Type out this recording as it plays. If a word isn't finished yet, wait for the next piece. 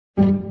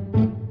而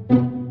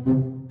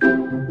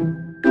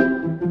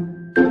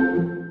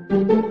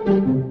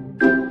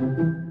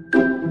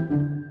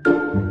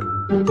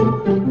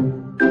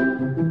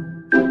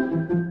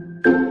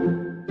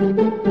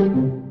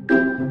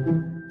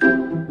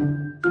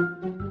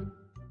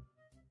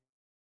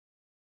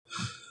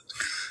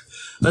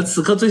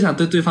此刻最想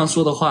对对方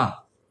说的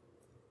话，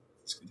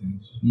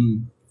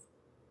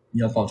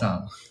你要爆炸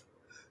了。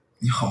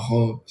你好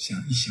好想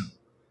一想，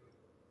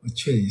我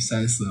劝你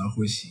三思而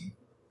后行。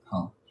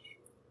好，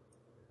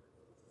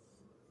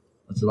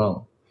我知道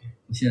了。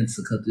我现在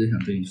此刻最想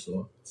对你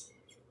说，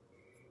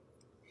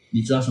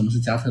你知道什么是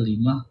加特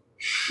林吗？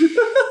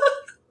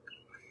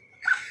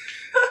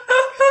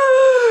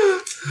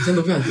我真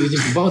的不想，我已经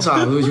不爆炸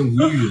了，我都已经无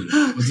语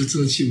了。我这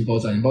真的气不爆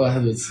炸，你爆炸太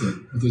多次了，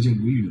我都已经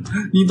无语了。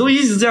你都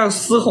一直这样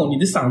嘶吼，你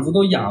的嗓子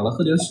都哑了，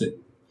喝点水。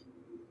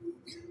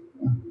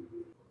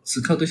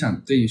此刻最想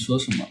对你说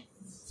什么？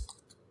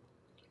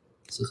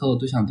此刻我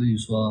都想对你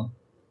说，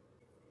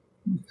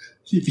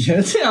你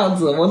别这样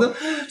子，我都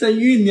在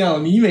酝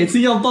酿，你每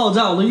次要爆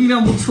炸，我都酝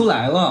酿不出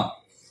来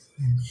了。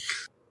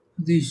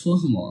我对你说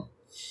什么？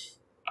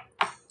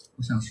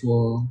我想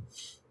说，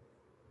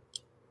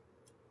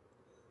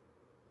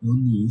有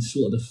你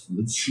是我的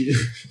福气，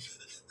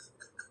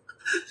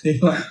对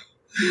吧？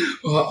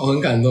我很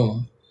感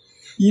动，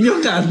你一定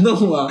要感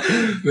动啊！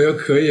没有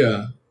可以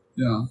啊，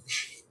对啊，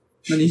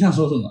那你想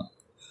说什么？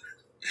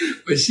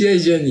我谢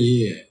谢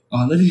你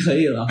啊，那你可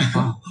以了。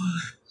好，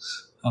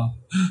好，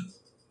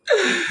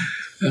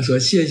要说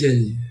谢谢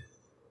你，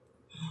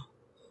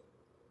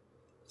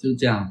就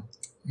这样。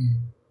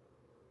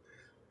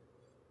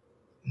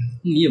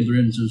你也不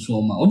认真说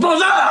嘛，我爆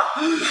炸了！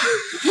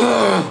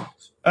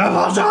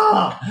爆炸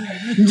了！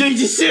你就一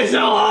直谢谢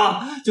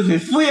我，就可以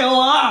敷衍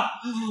我啊！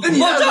你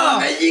爆炸了，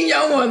还阴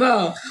阳我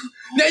呢？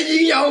你还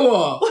阴阳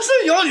我？我是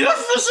有你的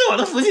福是我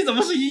的福气，怎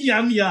么是阴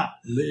阳你啊？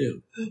累了，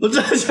我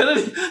真的觉得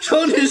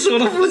有你是我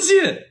的福气。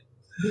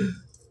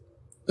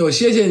那我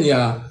谢谢你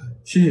啊，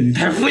谢谢你，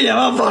太敷衍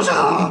了，爆炸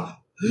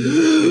了！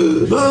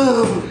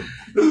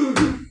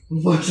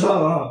爆炸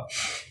了！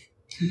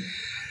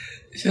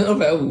像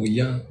250一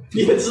样。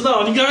你也知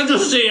道，你刚刚就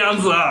是这样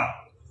子。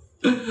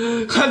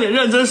快点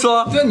认真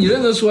说。对，你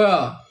认真说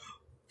呀。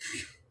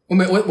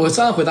我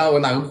上次回答我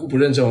哪个不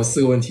认真，我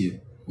4个问题，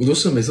我都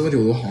是每次问题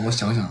我都好好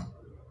想想。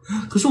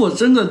可是我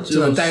真的真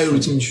的带入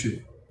进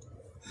去。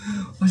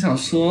我想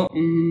说，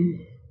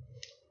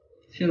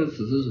现在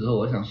此时此刻，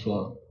我想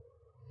说，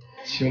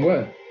请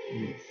问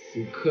你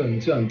此刻你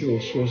这样对我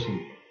说什么？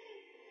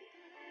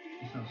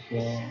我想说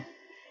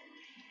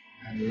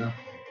 ，I love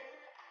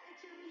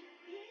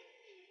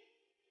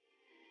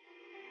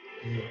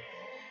you。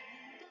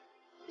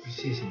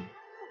谢谢你。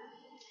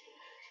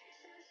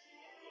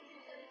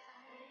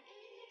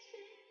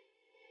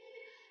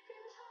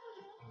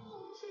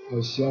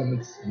我希望我们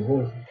以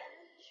后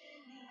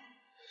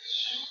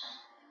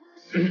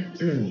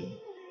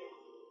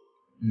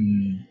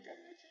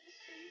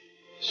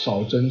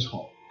少争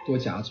吵，多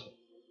假吵，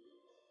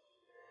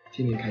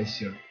天天开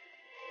心，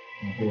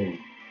然后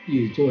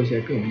做一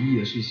些更有意义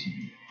的事情。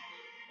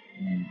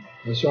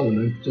我希望我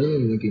能真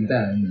正能给你带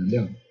来能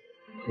量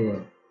和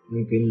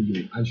能给你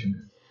有安全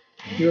感。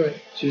因为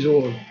其实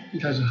我一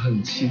开始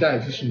很期待，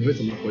就是你会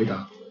怎么回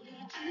答，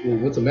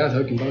我怎么样才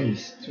会给到你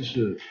就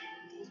是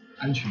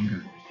安全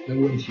感那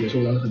个问题的时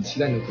候，我当时很期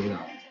待你的回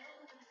答，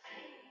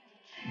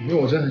因为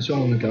我真的很希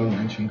望我能给到你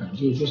安全感，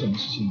就是做什么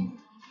事情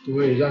都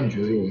会让你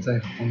觉得我在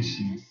很放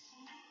心。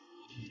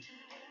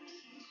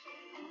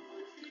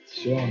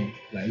希望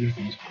来日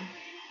方长。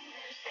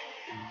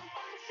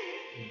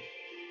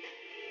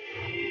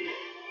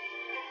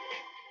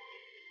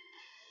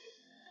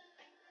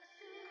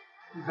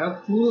你还要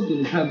哭了给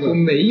你看着？我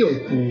没有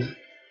哭。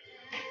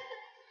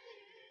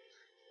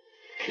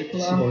别哭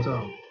了。气爆炸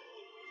了。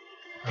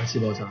啊，气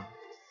爆炸。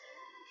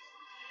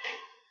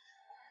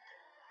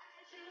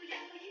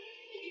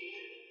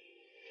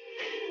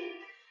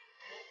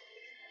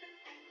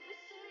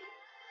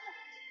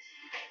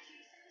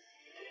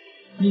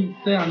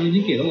对啊，你已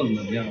经给了我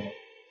能量了，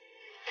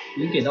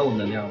已经给到我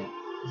能量了。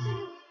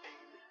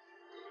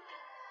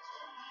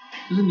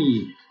就是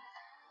你，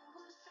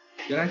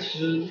原来其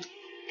实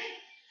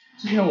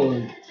之前我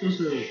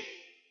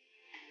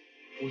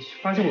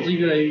发现我自己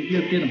越来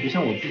越变得不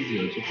像我自己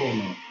了之后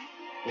呢，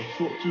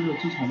就是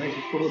自从那次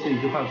说了这一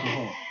句话之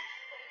后，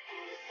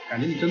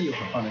感觉你真的有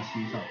很放在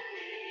心上。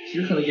其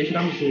实可能也许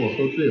当时我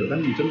喝醉了，但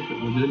是你真的，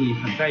我觉得你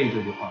很在意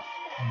这句话。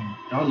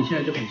然后你现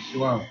在就很希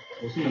望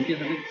我是能变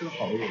成那个更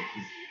好的我自己，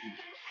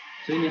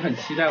所以你很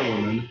期待我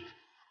能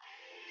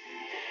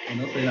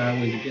回来，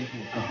我已经变成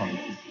我更好的自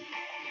己。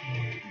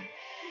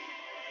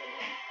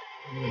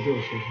你想对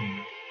我说什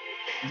么？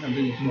我想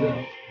对你说，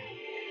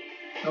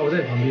那我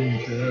在你旁边，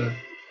你觉得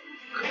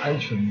很安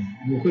全吗？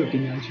我会给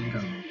你安全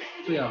感吗？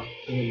对啊，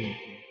真的有。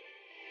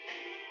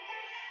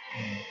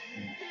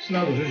是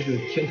那种就是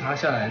天塌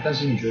下来，但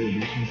是你觉得有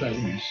流星在就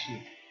没事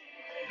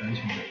的安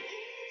全感。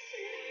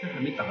但还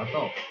没达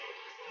到。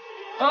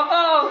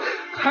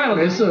害了。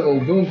没事，我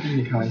不用逼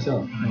你开玩笑，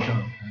开玩笑。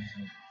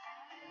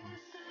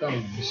但我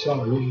希望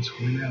我能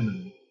成为那样的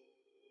人，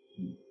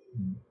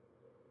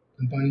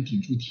能帮你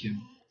顶住天。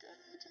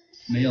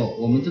没有，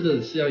我们这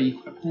个是要一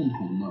块共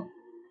同的。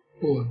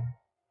不，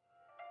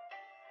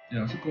对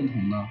啊，是共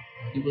同的，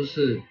又不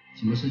是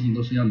什么事情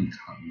都是要你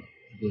扛的，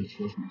或者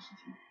说什么事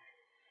情，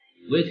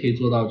我也可以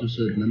做到，就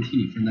是能替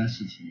你分担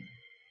事情。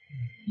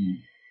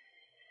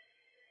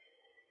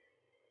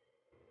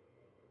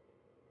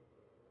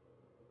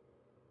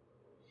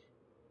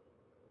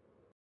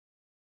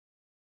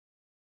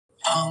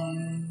朋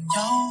友，我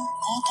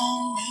當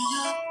你一秒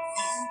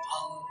朋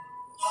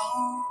友，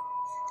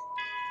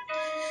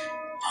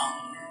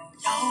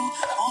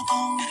我當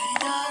你一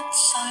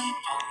世朋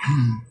友。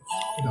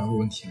不聊这个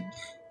问题了。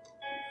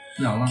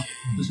不聊了？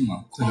为什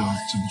么？这聊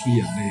止不住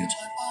眼泪了。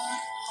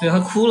对，他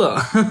哭了。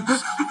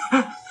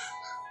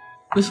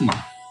为什么？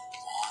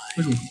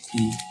为什么哭？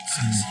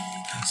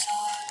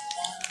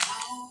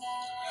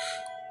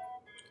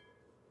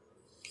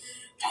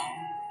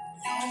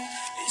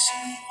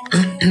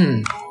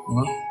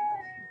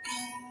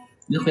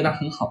你的回答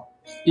很好，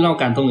又让我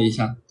感动了一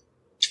下。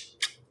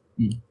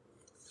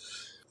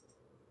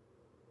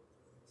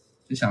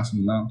在想什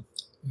么呢？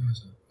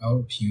然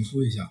后平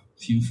复一下。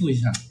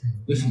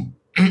为什么？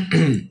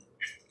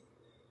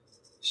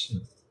是，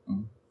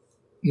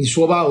你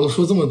说吧，我都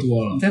说这么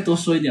多了。你再多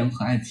说一点，我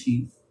很爱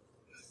听。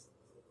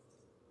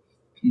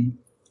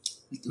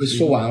我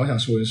说完了，我想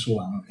说我就说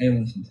完了。还有没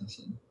有什么想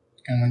说的？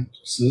刚刚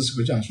此时此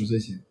刻就想说这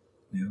些，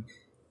没有。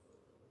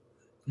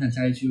不想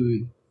加一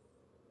句？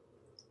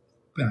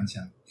不想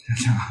加。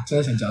真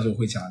的想加就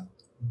会加的。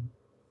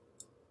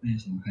还有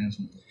什么？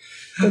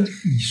但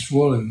你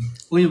说了，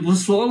我也不是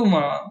说了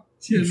吗？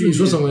你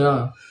说什么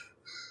呀？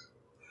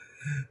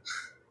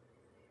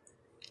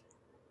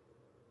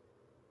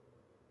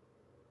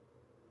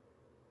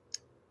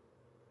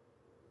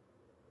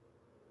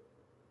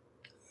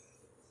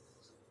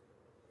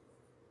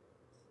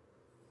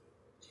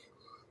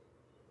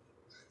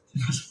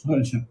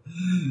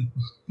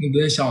你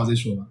等你想好再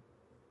说吧。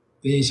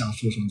等你想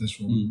说什么再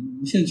说吧。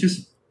你现在确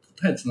实不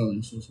太知道能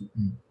说什么。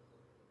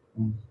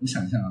我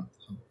想一下啊。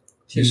好，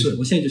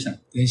我现在就想。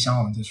等你想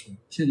好了再说。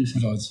现在就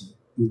想。不着急。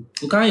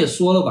我刚刚也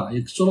说了吧，也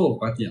说了我的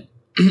观点，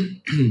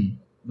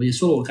我也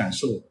说了我的感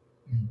受。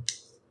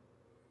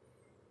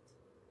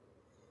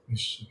没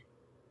事，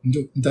你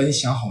等你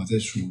想好再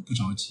说，不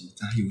着急，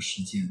咱还有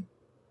时间。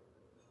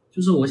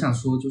就是我想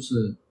说，就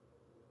是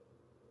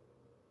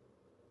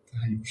咱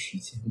还有时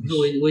间。不是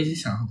我已经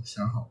想好。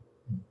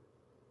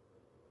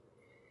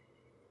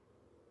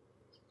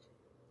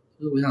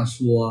就是我想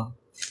说，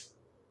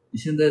你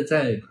现在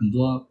在很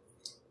多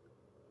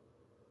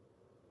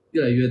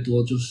越来越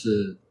多，就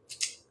是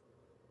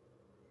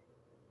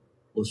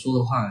我说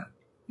的话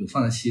有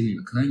放在心里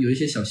了，可能有一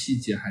些小细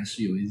节还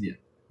是有一点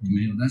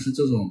没有，但是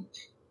这种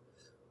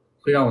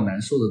会让我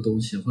难受的东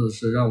西，或者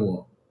是让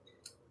我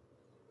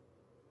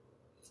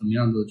怎么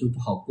样的就不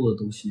好过的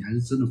东西，你还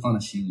是真的放在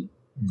心里。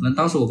可能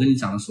当时我跟你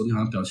讲的时候，你好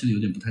像表现的有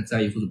点不太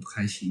在意或者不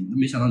开心，那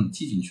没想到你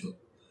记进去了。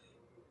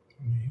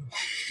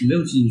你没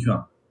有记进去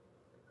啊？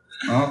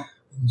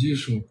你继续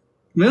说。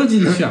没有记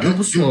进去啊？那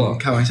不说了。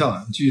开玩笑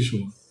的，你继续说。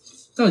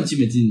到底记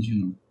没记进去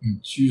呢？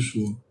继续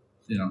说。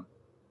对啊。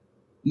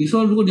你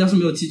说如果你要是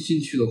没有记进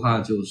去的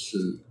话，就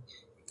是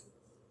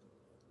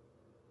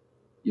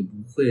也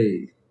不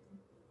会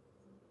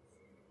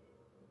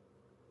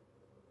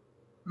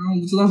我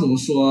不知道怎么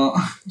说。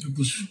就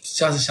不说，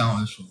下次想好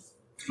再说，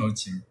不着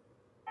急。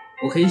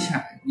我可以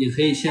想，也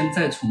可以先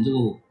再从这个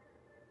我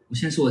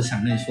现在是我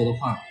想跟你说的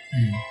话，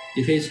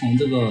也可以从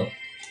这个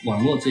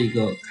网络这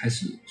个开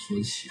始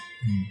说起。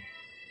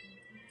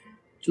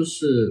就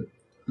是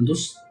很多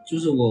事，就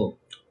是我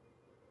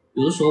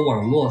有的时候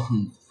网络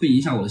会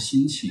影响我的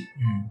心情。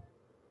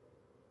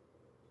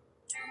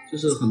就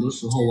是很多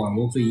时候网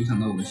络会影响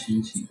到我的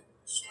心情，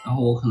然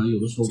后我可能有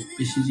的时候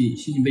被心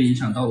情被影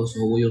响到的时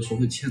候，我有时候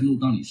会迁怒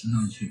到你身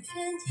上去。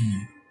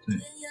对。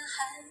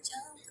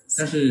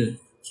但是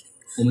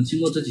我们经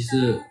过这几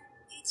次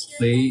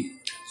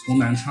从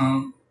南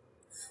昌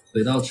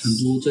回到成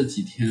都这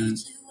几天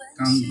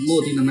刚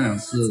落地的那2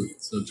次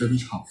的争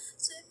吵，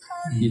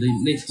你的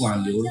那次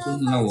挽留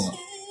真的让我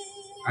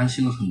安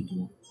心了很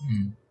多。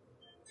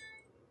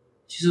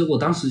其实我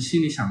当时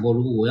心里想过，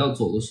如果我要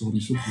走的时候你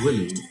是不会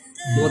留我，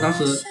如果当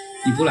时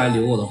你不来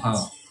留我的话，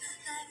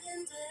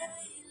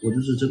我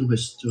就是真的会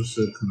就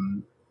是可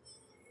能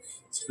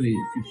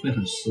会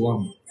很失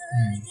望的。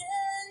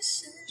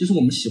就是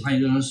我们喜欢一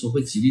个人的时候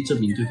会极力证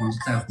明对方是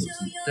在乎自己的。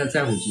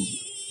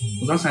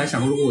我当时还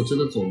想过，如果我真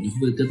的走，你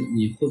会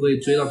不会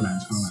追到南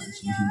昌来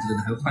什么之类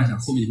的，还会幻想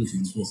后面你会怎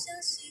么做。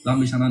然后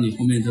没想到你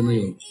后面真的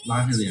有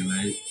拉下脸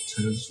来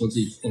承认说自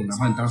己错了，哪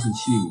怕你当时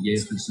心里也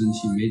很生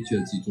气，没觉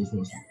得自己做错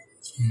了什么。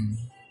对，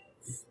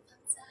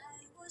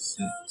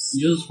你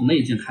就是从那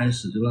一件开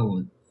始就让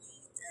我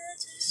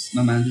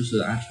慢慢就是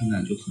安全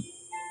感就很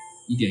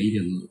一点一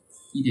点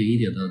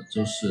的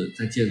就是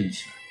在建立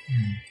起来。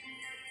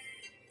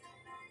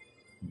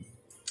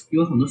因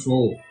为很多时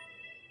候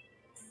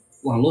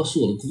网络是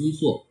我的工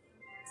作，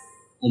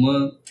我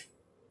们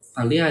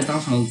把恋爱当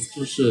成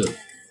就是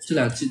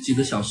这几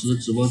个小时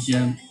的直播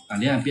间，把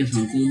恋爱变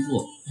成了工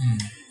作，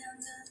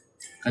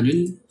感觉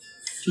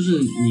就是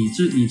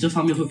你这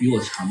方面会比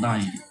我强大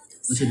一点，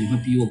而且你会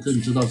比我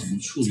更知道怎么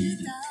处理一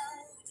点，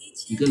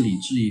你更理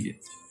智一点。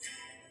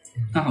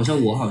但好像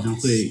我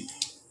会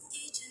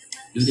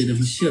有点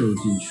会陷入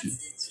进去，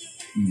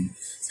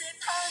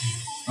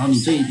然后你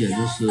这一点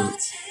就是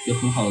有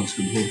很好的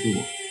承托住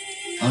我，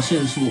然后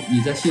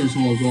你在现实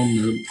生活中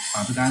能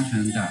把这个安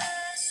全感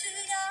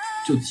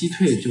就击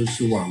退，就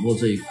是网络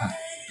这一块，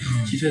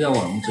击退掉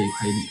网络这一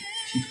块，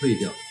击退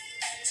掉，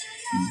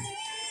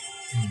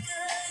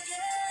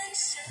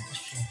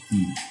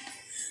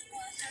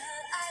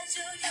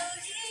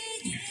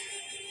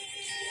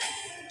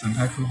咱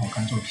拍颗好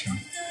看照片。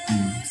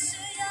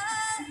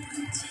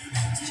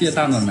谢谢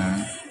大暖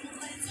男。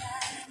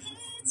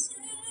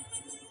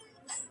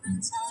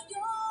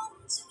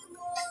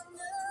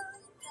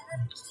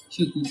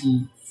谢谢姑姑。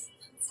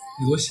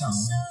你多想啊，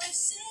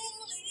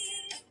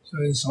稍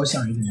微少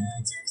想一点。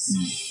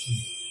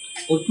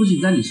我不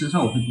仅在你身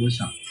上我会多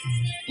想，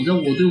我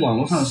对网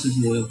络上的事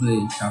情我也会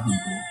想很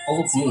多，包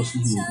括朋友的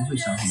事情我都会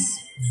想很多。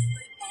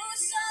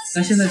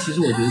但现在其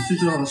实我觉得最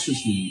重要的事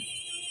情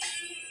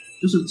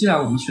就是既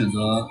然我们选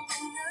择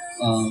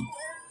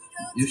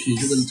也许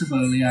这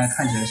份恋爱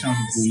看起来像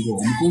是工作，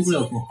我们工作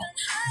要做好，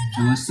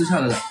我们私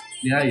下的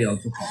恋爱也要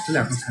做好，这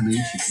两个才能一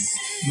起做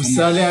好。我们私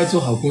下恋爱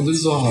做好，工作就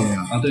做好了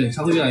呀。啊，对，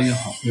才会越来越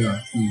好。对啊。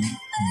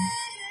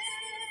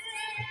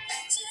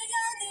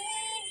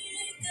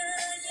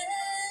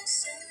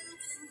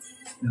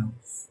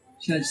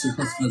现在此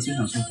刻最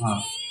想说的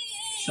话，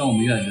希望我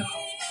们越来越好，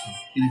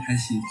天天开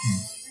心。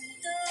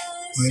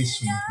我也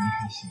希望天天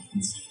开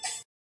心。